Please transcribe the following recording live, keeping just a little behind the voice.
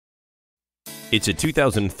It's a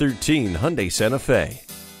 2013 Hyundai Santa Fe.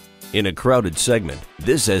 In a crowded segment,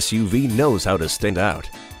 this SUV knows how to stand out.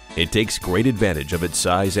 It takes great advantage of its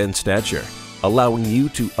size and stature, allowing you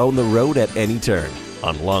to own the road at any turn.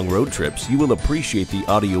 On long road trips, you will appreciate the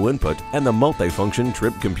audio input and the multifunction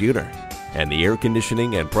trip computer. And the air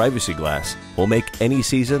conditioning and privacy glass will make any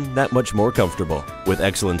season that much more comfortable. With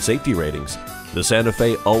excellent safety ratings, the Santa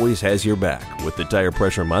Fe always has your back with the tire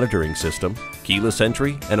pressure monitoring system, keyless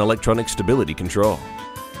entry, and electronic stability control.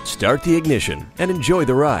 Start the ignition and enjoy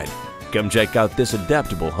the ride. Come check out this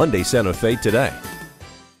adaptable Hyundai Santa Fe today.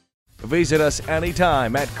 Visit us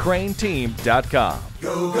anytime at craneteam.com.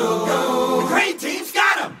 Go, go, go!